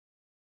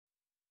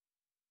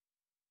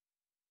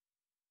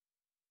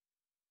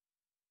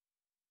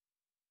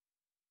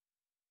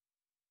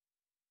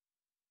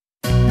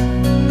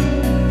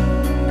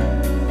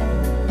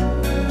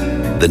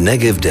The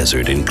Negev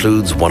desert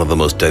includes one of the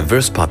most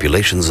diverse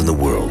populations in the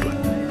world.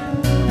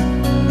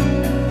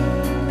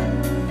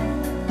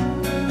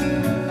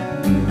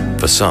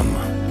 For some,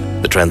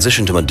 the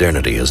transition to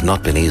modernity has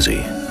not been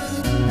easy.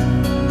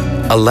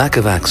 A lack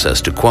of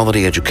access to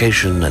quality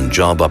education and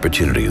job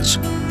opportunities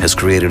has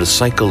created a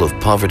cycle of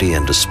poverty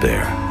and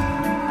despair.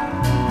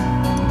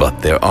 But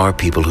there are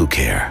people who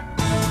care.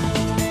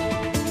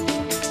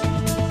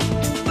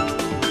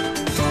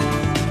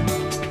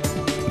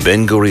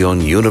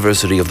 Ben-Gurion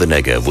University of the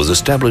Negev was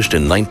established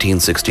in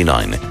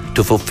 1969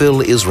 to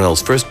fulfill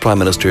Israel's first Prime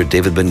Minister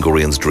David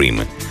Ben-Gurion's dream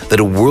that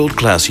a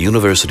world-class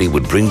university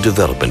would bring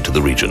development to the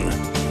region.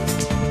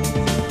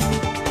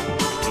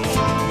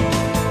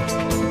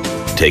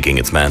 Taking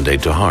its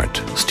mandate to heart,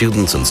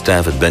 students and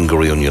staff at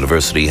Ben-Gurion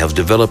University have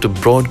developed a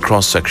broad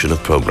cross-section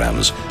of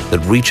programs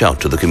that reach out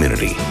to the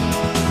community.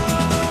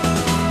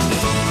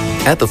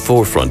 At the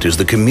forefront is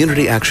the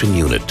Community Action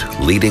Unit,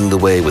 leading the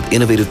way with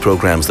innovative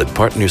programs that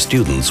partner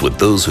students with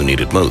those who need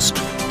it most.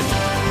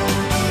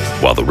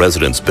 While the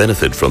residents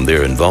benefit from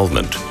their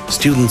involvement,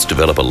 students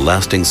develop a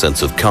lasting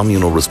sense of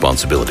communal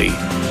responsibility.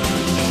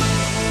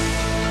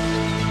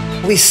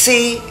 We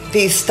see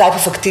this type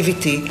of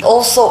activity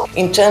also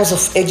in terms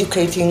of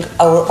educating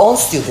our own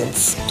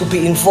students to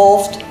be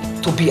involved,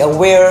 to be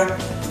aware,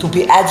 to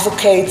be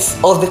advocates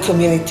of the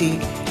community,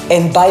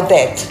 and by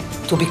that,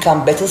 to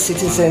become better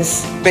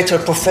citizens, better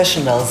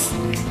professionals,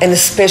 and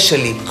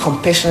especially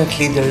compassionate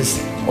leaders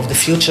of the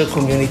future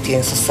community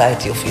and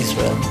society of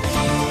Israel.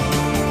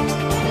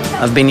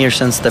 I've been here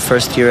since the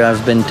first year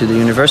I've been to the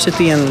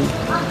university, and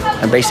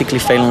I basically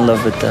fell in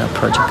love with the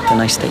project and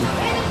I stayed.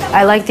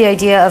 I like the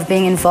idea of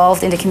being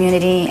involved in the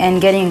community and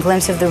getting a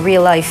glimpse of the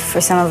real life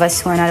for some of us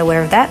who are not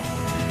aware of that.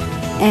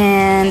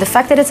 And the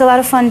fact that it's a lot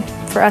of fun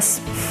for us.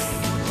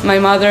 My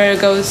mother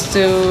goes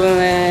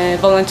to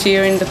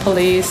volunteer in the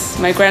police.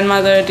 My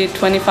grandmother did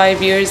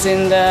 25 years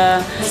in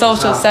the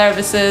social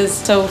services.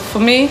 So for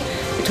me,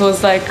 it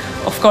was like,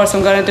 of course,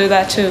 I'm going to do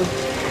that too.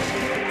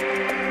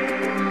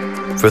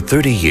 For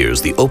 30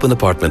 years, the Open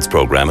Apartments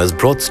program has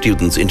brought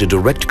students into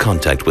direct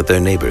contact with their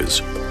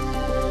neighbors.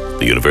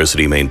 The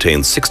university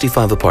maintains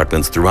 65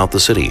 apartments throughout the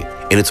city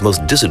in its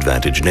most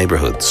disadvantaged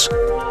neighborhoods.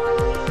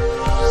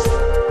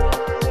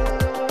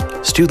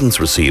 Students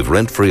receive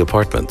rent-free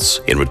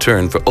apartments in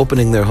return for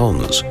opening their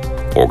homes,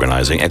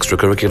 organizing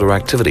extracurricular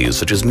activities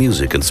such as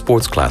music and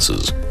sports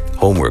classes,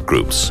 homework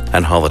groups,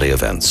 and holiday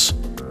events.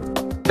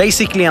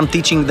 Basically, I'm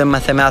teaching them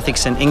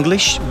mathematics and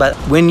English, but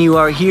when you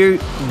are here,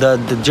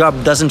 the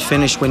job doesn't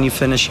finish when you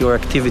finish your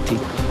activity.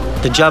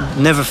 The job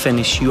never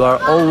finishes. You are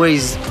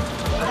always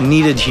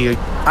needed here.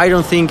 I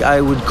don't think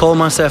I would call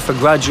myself a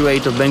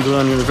graduate of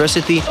Ben-Gurion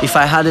University if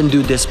I hadn't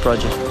do this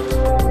project.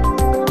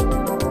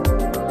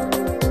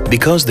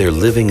 Because they're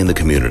living in the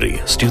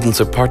community, students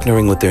are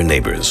partnering with their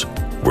neighbors,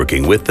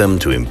 working with them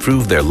to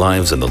improve their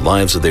lives and the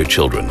lives of their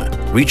children,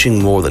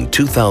 reaching more than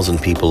 2,000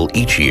 people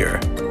each year.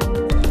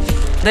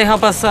 They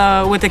help us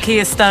with the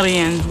kids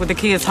studying, with the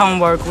kids'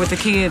 homework, with the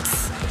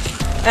kids'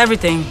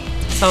 everything.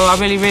 So I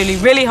really, really,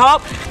 really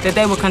hope that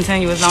they will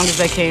continue as long as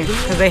they can,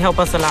 because they help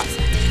us a lot.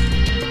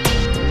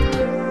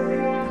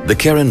 The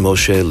Karen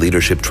Moshe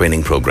Leadership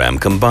Training Program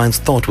combines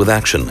thought with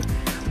action,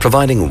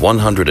 providing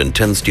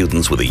 110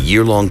 students with a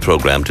year-long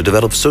program to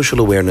develop social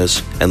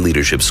awareness and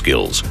leadership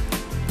skills,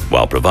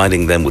 while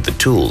providing them with the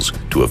tools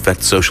to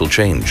effect social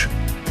change.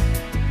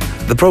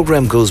 The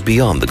program goes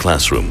beyond the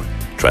classroom,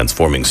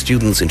 transforming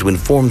students into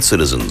informed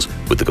citizens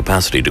with the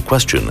capacity to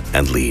question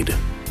and lead.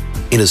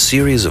 In a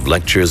series of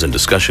lectures and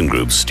discussion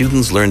groups,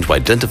 students learn to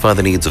identify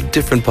the needs of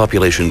different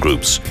population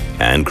groups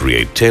and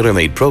create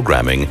tailor-made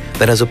programming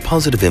that has a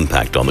positive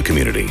impact on the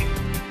community.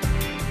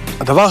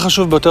 הדבר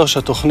החשוב ביותר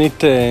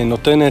שהתוכנית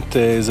נותנת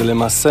זה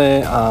למעשה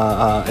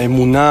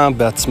האמונה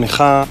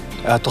בעצמך.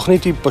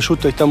 התוכנית היא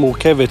פשוט הייתה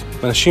מורכבת,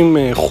 אנשים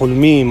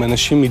חולמים,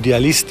 אנשים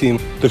אידיאליסטים,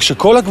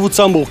 וכשכל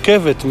הקבוצה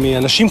מורכבת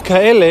מאנשים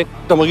כאלה,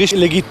 אתה מרגיש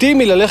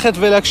לגיטימי ללכת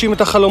ולהגשים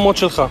את החלומות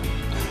שלך.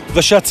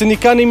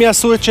 ושהציניקנים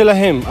יעשו את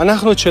שלהם,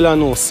 אנחנו את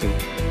שלנו עושים.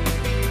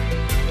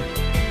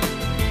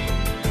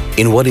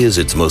 In what is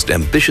its most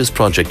ambitious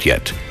project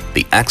yet,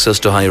 the Access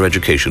to Higher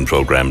Education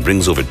program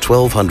brings over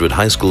 1,200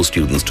 high school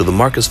students to the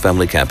Marcus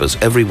Family Campus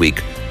every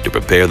week to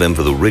prepare them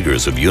for the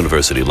rigors of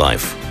university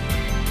life.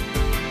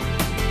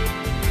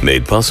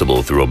 Made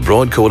possible through a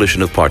broad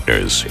coalition of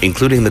partners,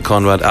 including the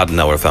Konrad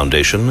Adenauer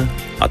Foundation,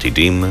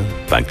 Atidim,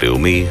 Bank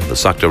Leumi, the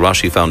Sakta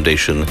Rashi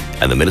Foundation,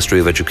 and the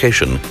Ministry of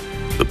Education,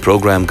 the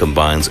program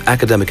combines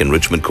academic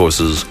enrichment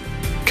courses,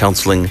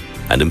 counseling,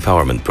 and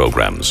empowerment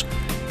programs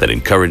that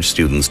encourage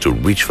students to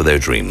reach for their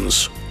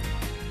dreams.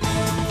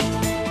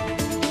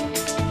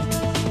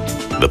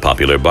 The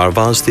popular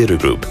Barvaz Theatre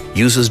Group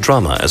uses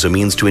drama as a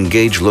means to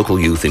engage local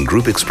youth in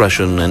group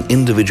expression and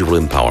individual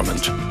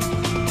empowerment.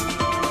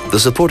 The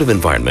supportive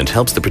environment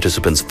helps the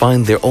participants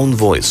find their own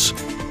voice,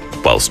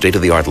 while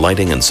state-of-the-art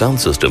lighting and sound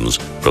systems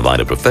provide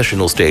a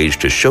professional stage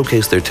to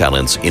showcase their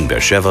talents in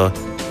Beer-Sheva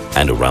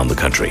and around the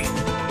country.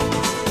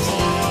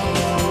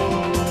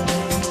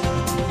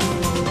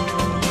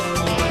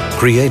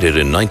 Created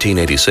in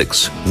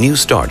 1986, New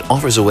Start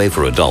offers a way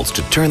for adults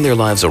to turn their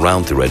lives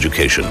around through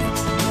education.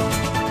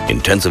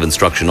 Intensive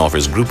instruction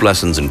offers group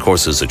lessons in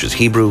courses such as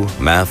Hebrew,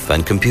 math,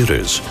 and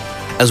computers,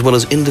 as well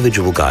as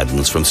individual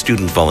guidance from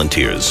student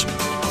volunteers.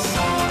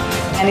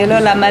 אני לא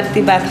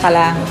למדתי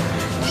בהתחלה.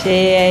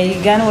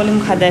 כשהגענו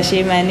עולים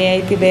חדשים, אני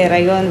הייתי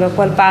בהיריון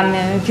וכל פעם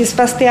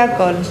פספסתי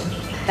הכל.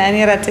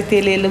 אני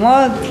רציתי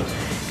ללמוד,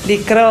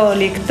 לקרוא,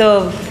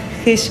 לכתוב,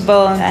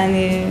 חשבון.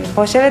 אני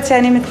חושבת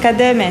שאני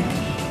מתקדמת.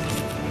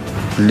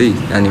 לי,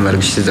 אני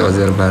מרגיש שזה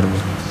עוזר בהרבה.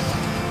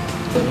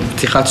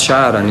 פתיחת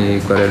שער, אני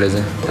קורא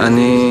לזה.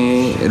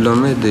 אני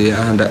לומד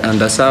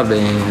הנדסה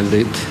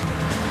בעברית,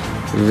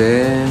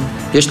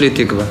 ויש לי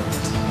תקווה.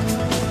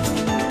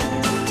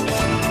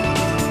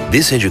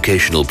 This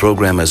educational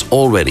program has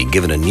already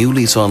given a new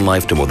lease on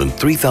life to more than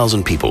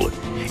 3,000 people,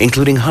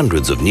 including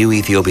hundreds of new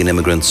Ethiopian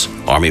immigrants,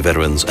 army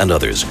veterans, and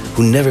others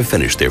who never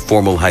finished their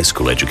formal high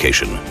school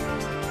education.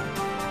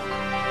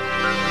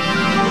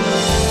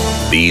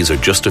 These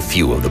are just a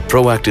few of the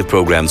proactive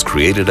programs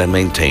created and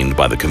maintained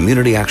by the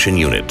Community Action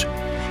Unit.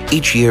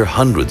 Each year,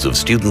 hundreds of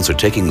students are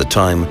taking the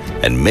time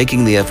and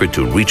making the effort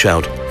to reach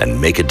out and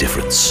make a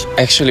difference.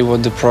 Actually,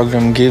 what the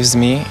program gives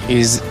me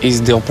is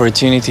the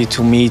opportunity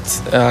to meet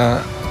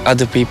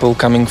other people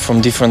coming from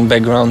different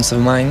backgrounds of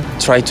mine,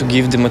 try to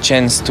give them a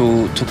chance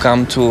to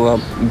come to a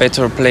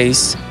better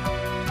place.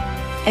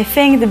 I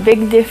think the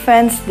big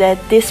difference that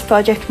this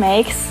project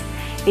makes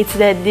is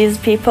that these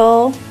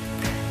people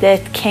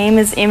that came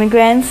as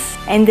immigrants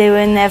and they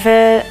were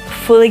never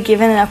fully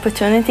given an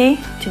opportunity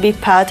to be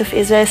part of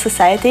Israeli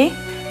society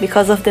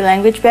because of the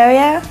language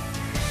barrier.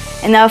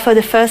 And now for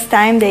the first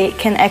time they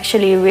can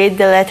actually read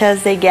the letters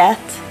they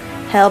get,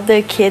 help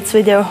their kids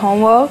with their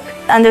homework,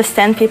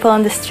 understand people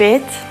on the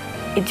street.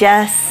 It's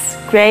just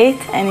great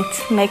and it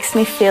makes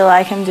me feel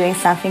like I'm doing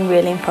something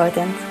really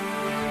important.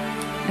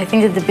 I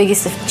think that the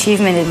biggest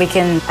achievement that we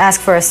can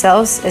ask for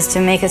ourselves is to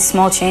make a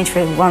small change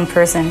for one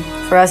person.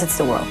 For us, it's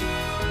the world.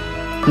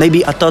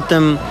 Maybe I taught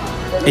them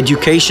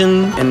education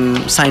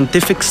and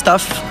scientific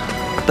stuff,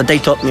 but they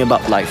taught me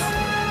about life.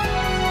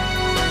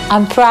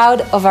 I'm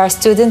proud of our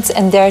students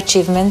and their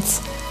achievements,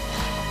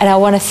 and I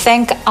want to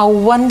thank our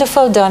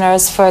wonderful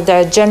donors for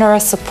their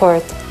generous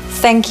support.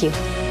 Thank you.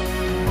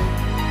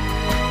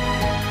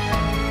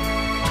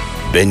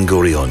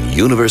 Ben-Gurion,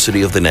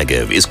 University of the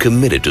Negev, is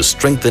committed to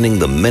strengthening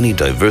the many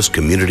diverse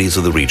communities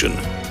of the region.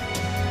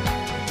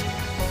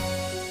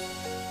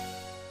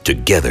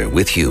 Together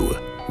with you,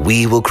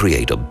 we will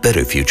create a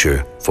better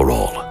future for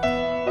all.